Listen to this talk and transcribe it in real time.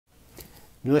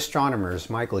New astronomers,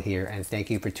 Michael here, and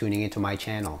thank you for tuning into my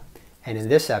channel. And in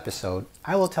this episode,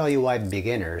 I will tell you why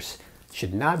beginners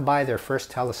should not buy their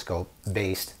first telescope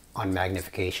based on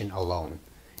magnification alone,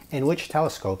 and which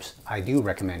telescopes I do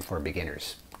recommend for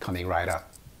beginners. Coming right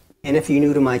up. And if you're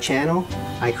new to my channel,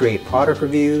 I create product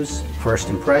reviews, first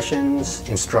impressions,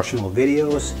 instructional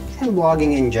videos, and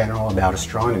blogging in general about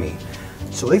astronomy.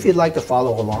 So if you'd like to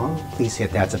follow along, please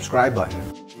hit that subscribe button.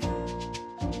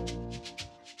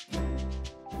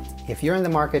 If you're in the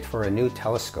market for a new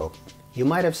telescope, you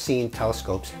might have seen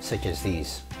telescopes such as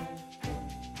these.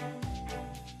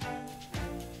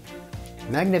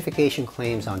 Magnification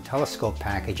claims on telescope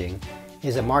packaging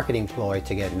is a marketing ploy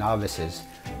to get novices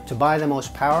to buy the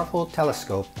most powerful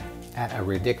telescope at a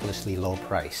ridiculously low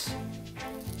price.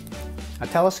 A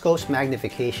telescope's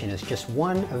magnification is just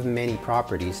one of many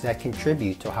properties that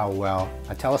contribute to how well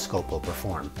a telescope will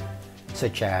perform,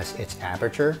 such as its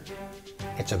aperture,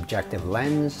 its objective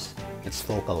lens, its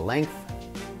focal length,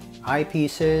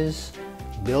 eyepieces,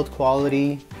 build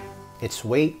quality, its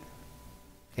weight,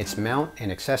 its mount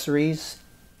and accessories,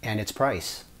 and its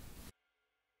price.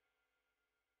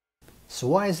 So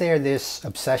why is there this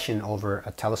obsession over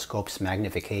a telescope's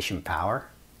magnification power?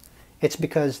 It's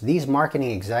because these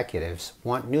marketing executives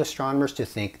want new astronomers to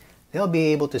think they'll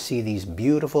be able to see these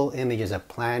beautiful images of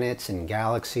planets and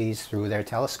galaxies through their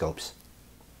telescopes.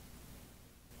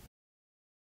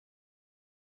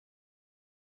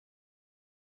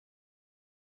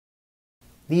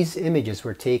 These images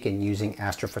were taken using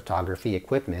astrophotography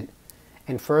equipment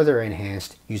and further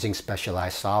enhanced using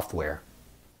specialized software.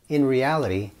 In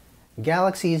reality,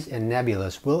 galaxies and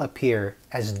nebulas will appear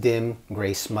as dim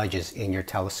gray smudges in your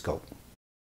telescope.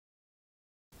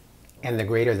 And the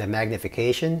greater the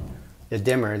magnification, the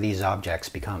dimmer these objects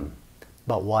become.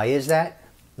 But why is that?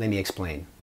 Let me explain.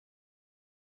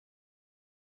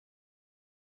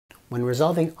 When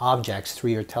resolving objects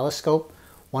through your telescope,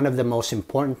 one of the most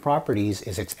important properties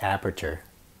is its aperture,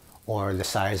 or the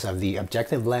size of the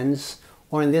objective lens,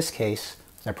 or in this case,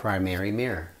 the primary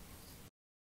mirror.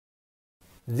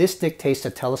 This dictates the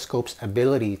telescope's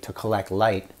ability to collect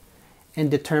light and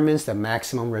determines the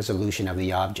maximum resolution of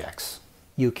the objects.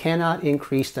 You cannot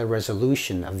increase the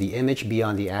resolution of the image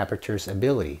beyond the aperture's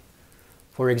ability.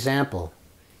 For example,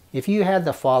 if you had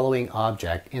the following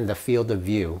object in the field of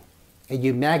view and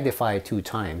you magnify it 2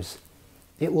 times,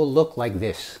 it will look like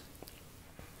this.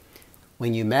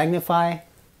 When you magnify,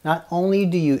 not only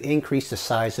do you increase the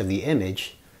size of the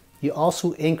image, you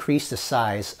also increase the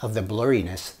size of the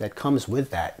blurriness that comes with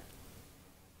that.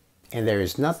 And there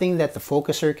is nothing that the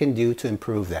focuser can do to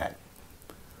improve that.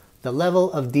 The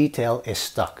level of detail is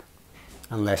stuck,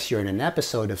 unless you're in an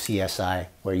episode of CSI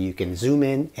where you can zoom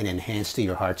in and enhance to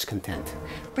your heart's content.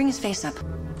 Bring his face up.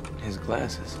 His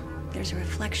glasses. There's a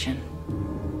reflection.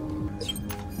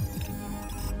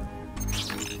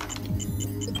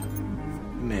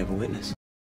 We may have a witness.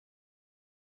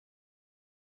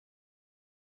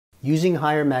 Using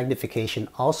higher magnification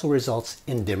also results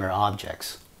in dimmer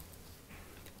objects.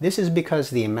 This is because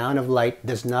the amount of light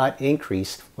does not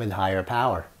increase with higher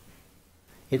power.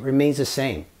 It remains the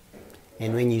same,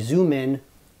 and when you zoom in,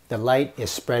 the light is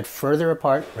spread further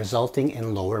apart, resulting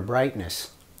in lower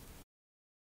brightness.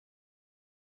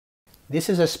 This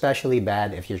is especially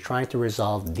bad if you're trying to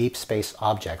resolve deep space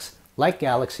objects like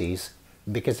galaxies,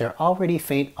 because they're already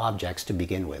faint objects to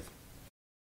begin with.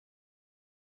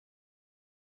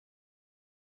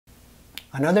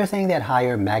 Another thing that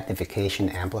higher magnification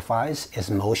amplifies is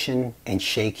motion and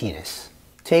shakiness.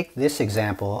 Take this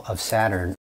example of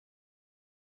Saturn.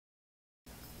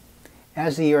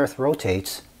 As the Earth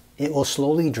rotates, it will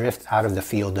slowly drift out of the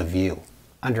field of view.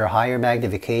 Under higher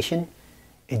magnification,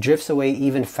 it drifts away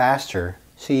even faster,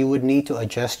 so you would need to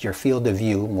adjust your field of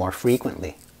view more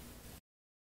frequently.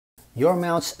 Your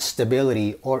mount's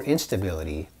stability or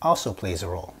instability also plays a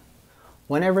role.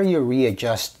 Whenever you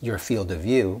readjust your field of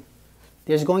view,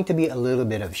 there's going to be a little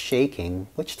bit of shaking,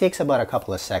 which takes about a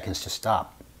couple of seconds to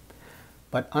stop.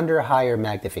 But under higher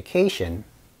magnification,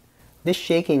 this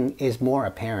shaking is more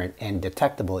apparent and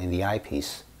detectable in the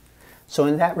eyepiece. So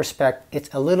in that respect, it's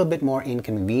a little bit more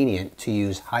inconvenient to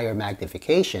use higher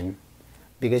magnification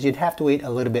because you'd have to wait a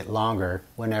little bit longer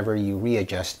whenever you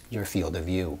readjust your field of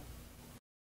view.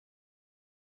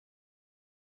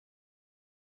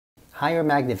 Higher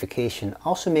magnification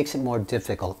also makes it more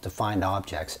difficult to find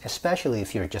objects, especially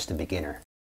if you're just a beginner.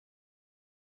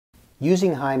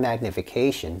 Using high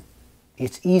magnification,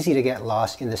 it's easy to get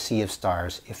lost in the sea of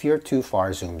stars if you're too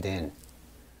far zoomed in.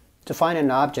 To find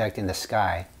an object in the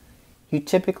sky, you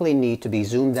typically need to be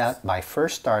zoomed out by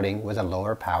first starting with a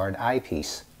lower powered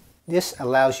eyepiece. This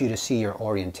allows you to see your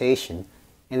orientation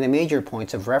and the major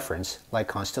points of reference like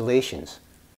constellations.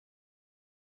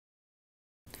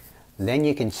 Then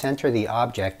you can center the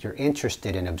object you're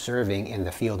interested in observing in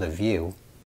the field of view,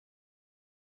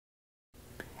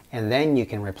 and then you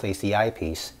can replace the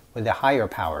eyepiece with a higher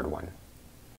powered one.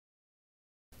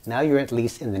 Now you're at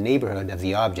least in the neighborhood of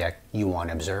the object you want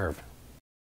to observe.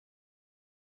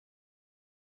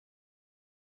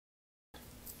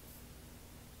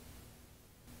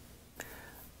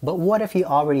 But what if you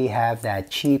already have that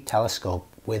cheap telescope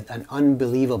with an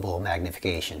unbelievable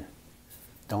magnification?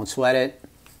 Don't sweat it.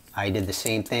 I did the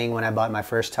same thing when I bought my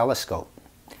first telescope.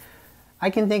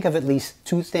 I can think of at least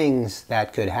two things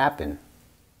that could happen.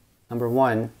 Number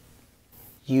one,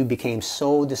 you became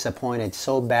so disappointed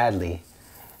so badly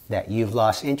that you've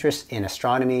lost interest in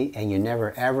astronomy and you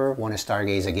never ever want to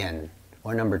stargaze again.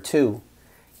 Or number two,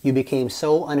 you became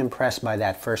so unimpressed by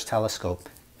that first telescope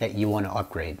that you want to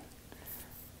upgrade.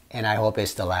 And I hope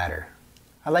it's the latter.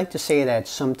 I like to say that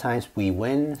sometimes we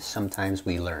win, sometimes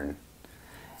we learn.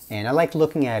 And I like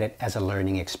looking at it as a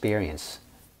learning experience.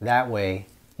 That way,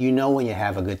 you know when you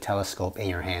have a good telescope in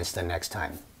your hands the next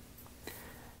time.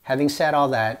 Having said all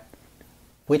that,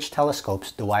 which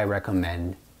telescopes do I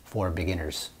recommend for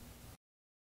beginners?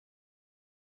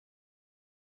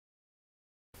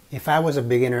 If I was a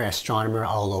beginner astronomer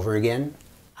all over again,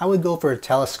 I would go for a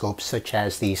telescope such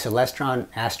as the Celestron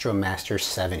Astromaster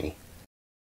 70.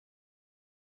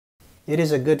 It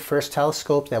is a good first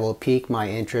telescope that will pique my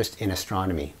interest in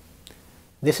astronomy.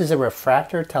 This is a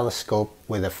refractor telescope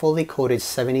with a fully coated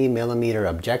 70mm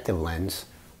objective lens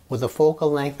with a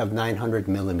focal length of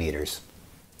 900mm.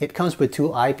 It comes with two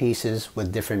eyepieces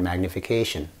with different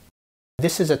magnification.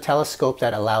 This is a telescope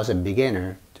that allows a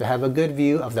beginner to have a good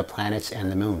view of the planets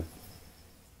and the moon.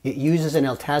 It uses an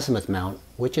altazimuth mount,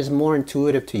 which is more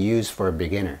intuitive to use for a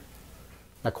beginner.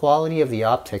 The quality of the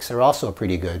optics are also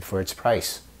pretty good for its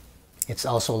price. It's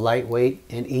also lightweight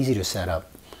and easy to set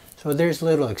up, so there's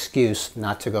little excuse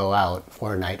not to go out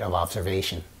for a night of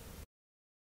observation.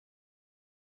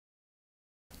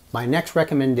 My next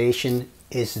recommendation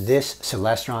is this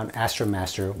Celestron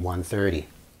Astromaster 130.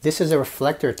 This is a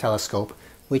reflector telescope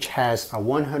which has a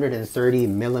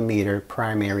 130mm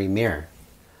primary mirror.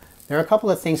 There are a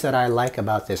couple of things that I like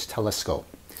about this telescope.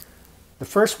 The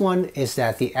first one is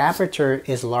that the aperture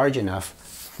is large enough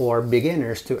for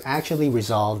beginners to actually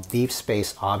resolve deep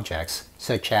space objects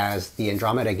such as the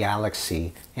Andromeda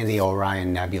Galaxy and the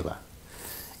Orion Nebula.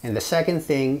 And the second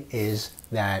thing is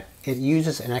that it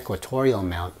uses an equatorial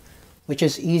mount, which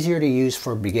is easier to use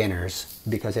for beginners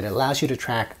because it allows you to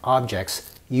track objects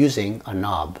using a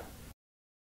knob.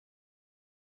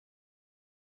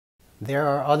 There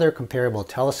are other comparable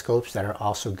telescopes that are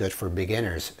also good for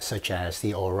beginners, such as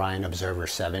the Orion Observer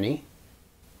 70,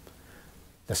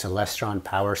 the Celestron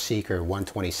Power Seeker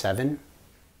 127,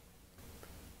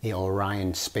 the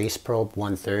Orion Space Probe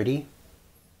 130,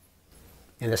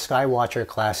 and the Skywatcher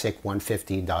Classic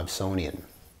 150 Dobsonian.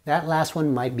 That last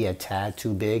one might be a tad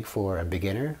too big for a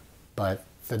beginner, but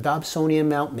the Dobsonian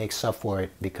mount makes up for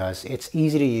it because it's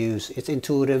easy to use, it's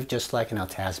intuitive just like an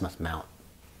altazimuth mount.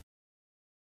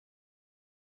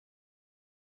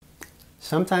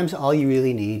 Sometimes all you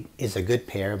really need is a good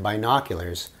pair of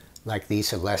binoculars like the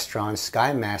Celestron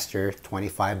SkyMaster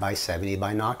 25x70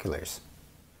 binoculars.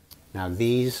 Now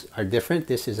these are different.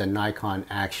 This is a Nikon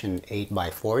Action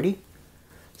 8x40.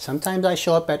 Sometimes I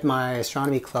show up at my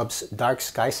astronomy club's dark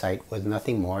sky site with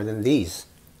nothing more than these.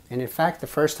 And in fact, the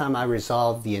first time I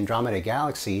resolved the Andromeda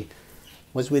Galaxy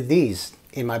was with these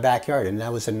in my backyard, and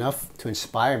that was enough to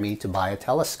inspire me to buy a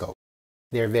telescope.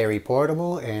 They're very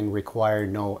portable and require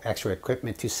no extra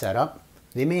equipment to set up.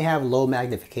 They may have low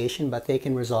magnification, but they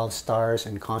can resolve stars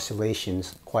and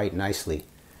constellations quite nicely.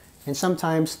 And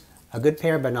sometimes a good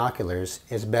pair of binoculars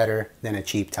is better than a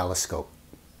cheap telescope.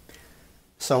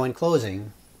 So in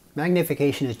closing,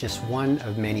 magnification is just one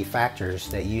of many factors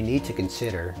that you need to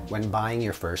consider when buying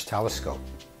your first telescope.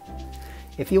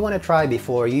 If you want to try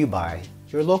before you buy,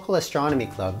 your local astronomy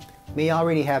club may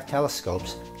already have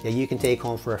telescopes that you can take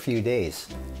home for a few days.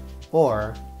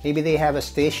 Or maybe they have a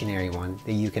stationary one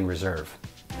that you can reserve.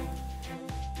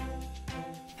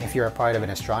 If you're a part of an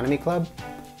astronomy club,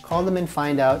 call them and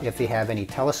find out if they have any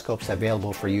telescopes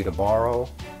available for you to borrow,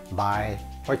 buy,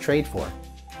 or trade for.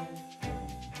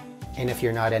 And if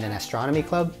you're not in an astronomy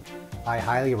club, I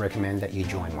highly recommend that you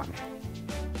join one.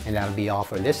 And that'll be all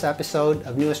for this episode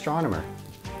of New Astronomer.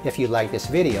 If you like this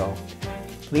video,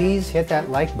 please hit that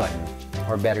like button,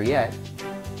 or better yet,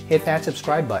 hit that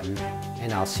subscribe button,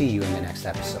 and I'll see you in the next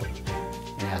episode.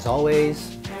 And as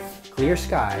always, clear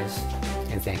skies,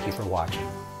 and thank you for watching.